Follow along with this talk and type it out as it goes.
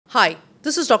Hi,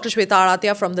 this is Dr. Sweta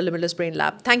Adatia from the Limitless Brain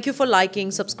Lab. Thank you for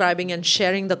liking, subscribing, and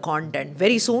sharing the content.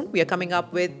 Very soon, we are coming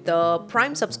up with the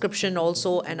Prime subscription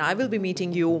also, and I will be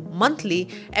meeting you monthly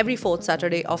every fourth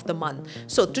Saturday of the month.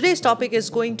 So today's topic is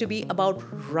going to be about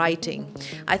writing.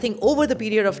 I think over the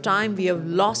period of time, we have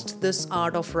lost this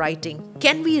art of writing.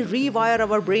 Can we rewire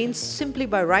our brains simply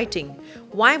by writing?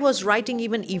 Why was writing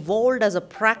even evolved as a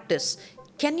practice?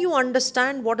 Can you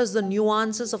understand what is the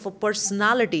nuances of a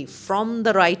personality from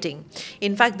the writing?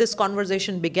 In fact, this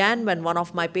conversation began when one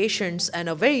of my patients and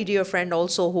a very dear friend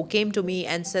also who came to me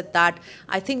and said that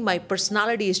I think my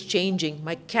personality is changing,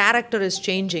 my character is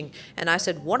changing. And I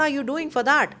said, what are you doing for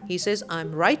that? He says,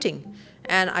 I'm writing.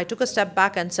 And I took a step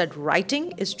back and said,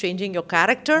 writing is changing your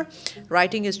character,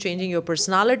 writing is changing your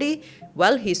personality.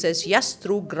 Well, he says, yes,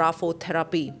 through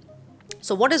graphotherapy.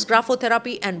 So what is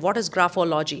graphotherapy and what is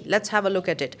graphology? Let's have a look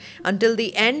at it. Until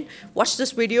the end, watch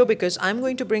this video because I'm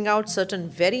going to bring out certain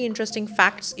very interesting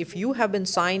facts. If you have been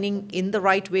signing in the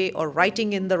right way or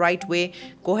writing in the right way,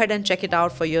 go ahead and check it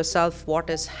out for yourself what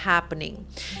is happening.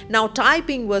 Now,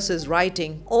 typing versus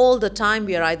writing. All the time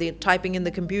we are either typing in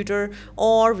the computer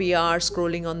or we are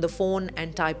scrolling on the phone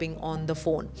and typing on the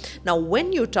phone. Now,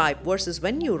 when you type versus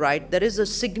when you write, there is a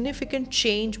significant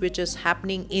change which is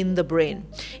happening in the brain.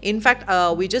 In fact,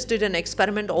 we just did an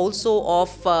experiment also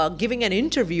of giving an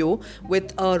interview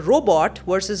with a robot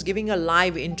versus giving a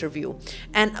live interview.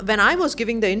 And when I was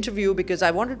giving the interview, because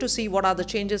I wanted to see what are the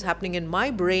changes happening in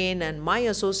my brain and my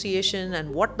association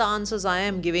and what the answers I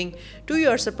am giving, to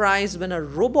your surprise, when a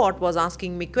robot was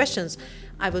asking me questions,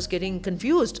 I was getting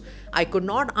confused. I could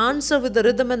not answer with the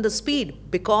rhythm and the speed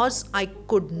because I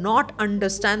could not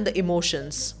understand the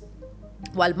emotions.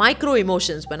 While micro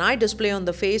emotions, when I display on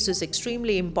the face, is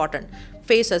extremely important.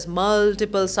 Face has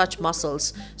multiple such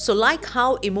muscles. So like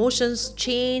how emotions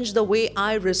change the way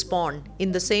I respond,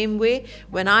 in the same way,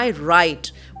 when I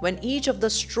write, when each of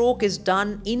the stroke is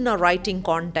done in a writing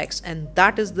context, and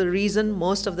that is the reason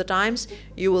most of the times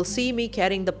you will see me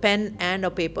carrying the pen and a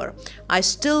paper. I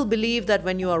still believe that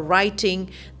when you are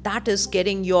writing, that is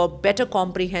getting your better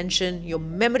comprehension, your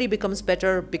memory becomes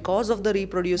better because of the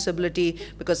reproducibility,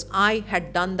 because I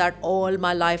had done that all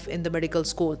my life in the medical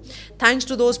school. Thanks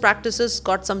to those practices,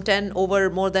 got some 10 over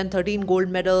more than 13 gold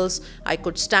medals. I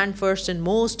could stand first in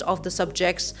most of the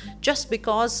subjects just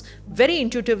because very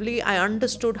intuitively I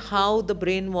understood how the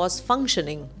brain was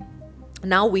functioning.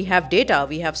 Now we have data,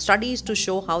 we have studies to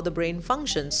show how the brain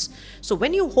functions. So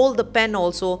when you hold the pen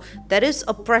also, there is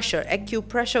a pressure,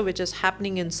 acupressure, which is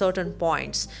happening in certain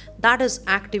points. That is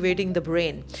activating the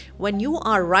brain. When you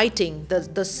are writing,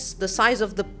 the size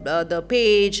of the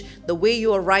page, the way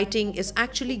you are writing is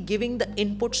actually giving the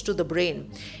inputs to the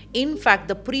brain. In fact,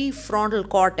 the prefrontal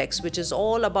cortex, which is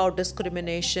all about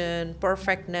discrimination,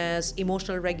 perfectness,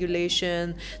 emotional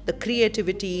regulation, the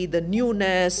creativity, the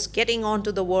newness, getting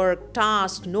onto the work,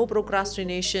 task, no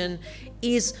procrastination,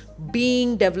 is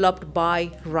being developed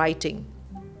by writing.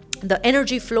 The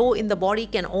energy flow in the body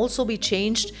can also be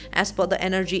changed as per the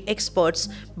energy experts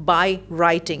by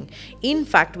writing. In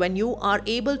fact, when you are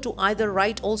able to either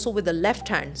write also with the left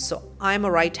hand, so I'm a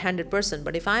right-handed person,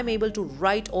 but if I'm able to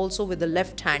write also with the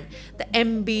left hand, the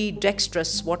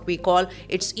ambidextrous, what we call,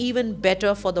 it's even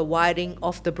better for the wiring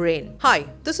of the brain. Hi,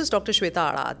 this is Dr.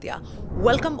 Sweta Adatia.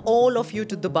 Welcome all of you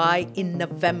to Dubai in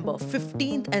November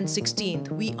 15th and 16th.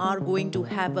 We are going to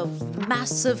have a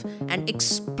massive and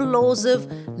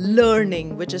explosive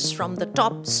learning, which is from the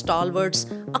top stalwarts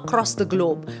across the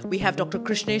globe. We have Dr.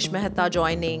 Krishnesh Mehta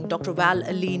joining, Dr. Val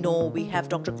Alino, we have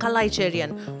Dr. Kalai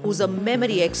Cherian, who's a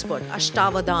memory expert,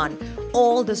 Ashtavadan.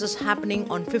 All this is happening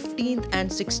on 15th and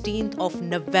 16th of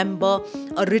November,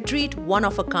 a retreat one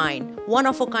of a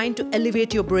kind to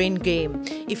elevate your brain game.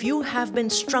 If you have been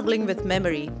struggling with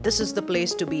memory, this is the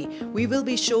place to be. We will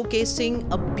be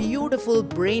showcasing a beautiful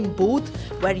brain booth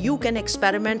where you can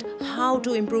experiment how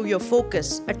to improve your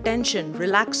focus, attention,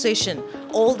 relaxation.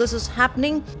 All this is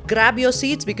happening. Grab your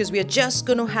seats because we are just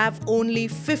going to have only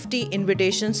 50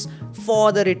 invitations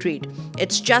for the retreat.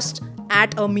 It's just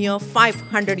at a mere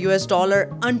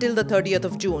 $500 until the 30th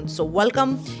of June. So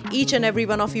welcome each and every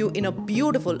one of you in a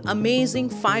beautiful, amazing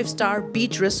 5-star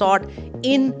beach resort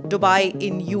in Dubai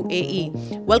in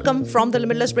UAE. Welcome from the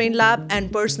Limitless Brain Lab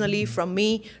and personally from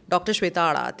me, Dr.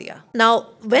 Sweta Adatia.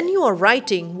 Now, when you are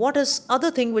writing, what is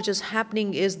other thing which is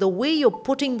happening is the way you're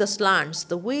putting the slants,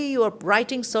 the way you are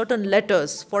writing certain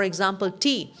letters. For example,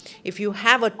 T. If you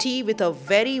have a T with a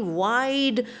very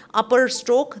wide upper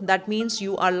stroke, that means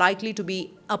you are likely to to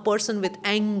be a person with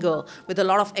anger, with a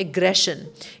lot of aggression.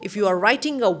 If you are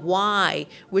writing a Y,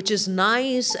 which is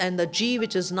nice, and the G,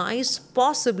 which is nice,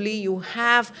 possibly you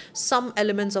have some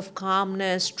elements of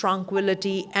calmness,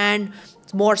 tranquility, and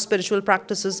more spiritual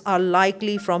practices are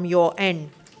likely from your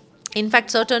end. In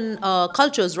fact, certain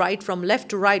cultures write from left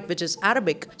to right, which is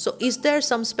Arabic. So is there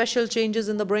some special changes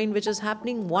in the brain which is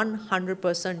happening?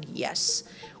 100% yes.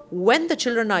 When the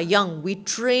children are young, we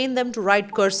train them to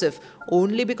write cursive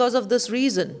only because of this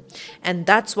reason. And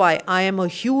that's why I am a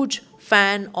huge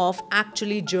fan of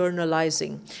actually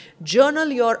journalizing. Journal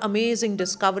your amazing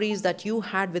discoveries that you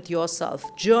had with yourself.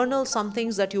 Journal some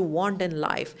things that you want in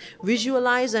life.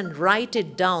 Visualize and write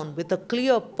it down with a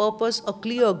clear purpose, a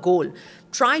clear goal.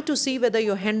 Try to see whether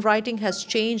your handwriting has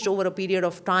changed over a period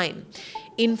of time.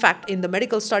 In fact, in the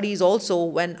medical studies also,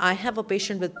 when I have a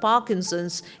patient with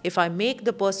Parkinson's, if I make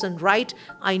the person write,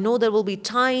 I know there will be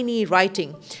tiny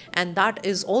writing. And that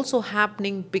is also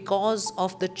happening because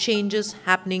of the changes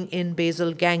happening in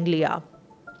basal ganglia.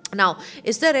 Now,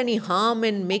 is there any harm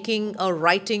in making a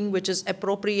writing which is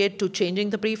appropriate to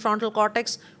changing the prefrontal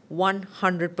cortex?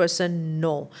 100%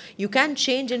 no. You can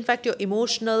change, in fact, your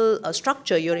emotional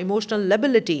structure, your emotional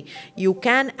lability. You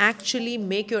can actually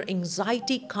make your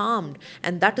anxiety calmed.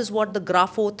 And that is what the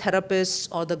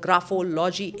graphotherapists or the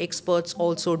graphology experts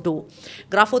also do.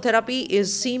 Graphotherapy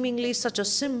is seemingly such a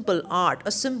simple art,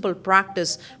 a simple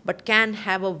practice, but can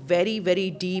have a very,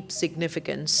 very deep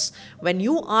significance. When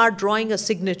you are drawing a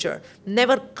signature,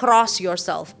 never cross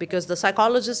yourself, because the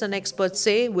psychologists and experts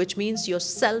say, which means your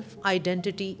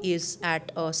self-identity is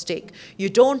at stake. You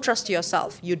don't trust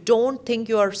yourself. You don't think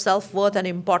you are self-worth and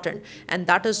important. And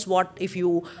that is what, if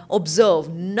you observe,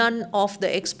 none of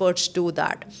the experts do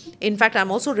that. In fact,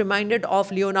 I'm also reminded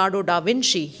of Leonardo da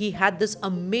Vinci. He had this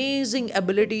amazing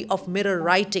ability of mirror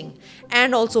writing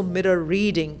and also mirror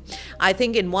reading. I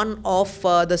think in one of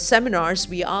the seminars,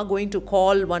 we are going to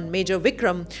call one Major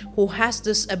Vikram, who has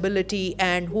this ability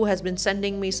and who has been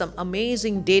sending me some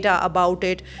amazing data about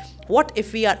it. What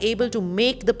if we are able to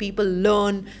make the people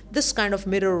learn this kind of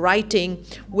mirror writing?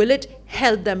 Will it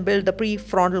help them build the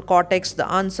prefrontal cortex? The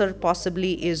answer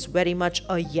possibly is very much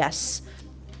a yes.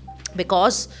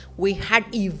 Because we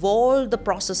had evolved the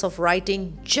process of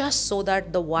writing just so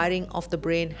that the wiring of the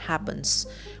brain happens.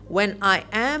 When I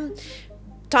am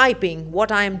typing,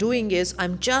 what I am doing is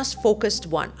I'm just focused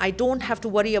one. I don't have to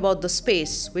worry about the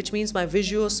space, which means my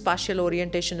visuospatial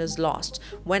orientation is lost.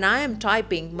 When I am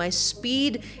typing, my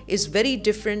speed is very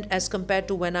different as compared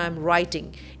to when I'm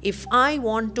writing. If I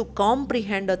want to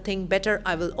comprehend a thing better,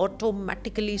 I will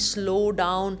automatically slow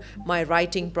down my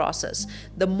writing process.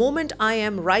 The moment I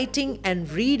am writing and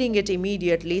reading it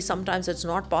immediately, sometimes it's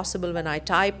not possible when I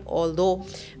type, although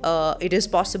it is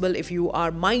possible if you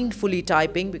are mindfully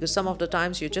typing, because some of the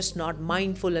times you're just not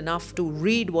mindful enough to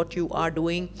read what you are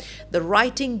doing. The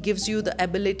writing gives you the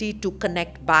ability to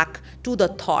connect back to the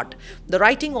thought. The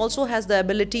writing also has the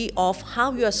ability of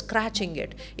how you are scratching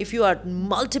it. If you are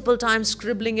multiple times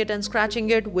scribbling it and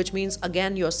scratching it, which means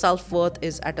again your self-worth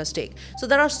is at a stake. So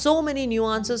there are so many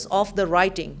nuances of the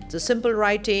writing. The simple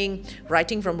writing,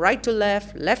 writing from right to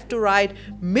left, left to right,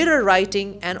 mirror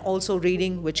writing, and also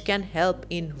reading, which can help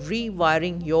in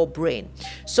rewiring your brain.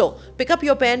 So pick up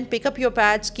your pen, pick up your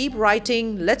pad, keep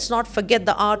writing. Let's not forget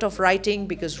the art of writing,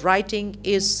 because writing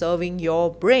is serving your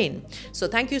brain. So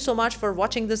thank you so much for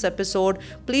watching this episode.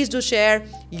 Please do share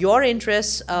your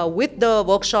interests with the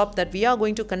workshop that we are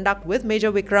going to conduct with Major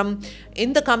Vikram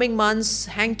in the coming months.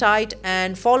 Hang tight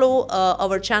and follow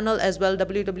our channel as well,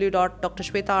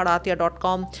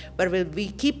 www.drswetaadatia.com, where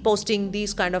we keep posting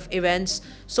these kind of events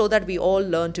so that we all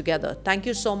learn together. Thank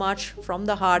you so much from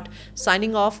the heart.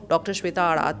 Signing off, Dr.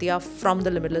 Sweta Adatia from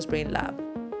the Limitless Brain Lab.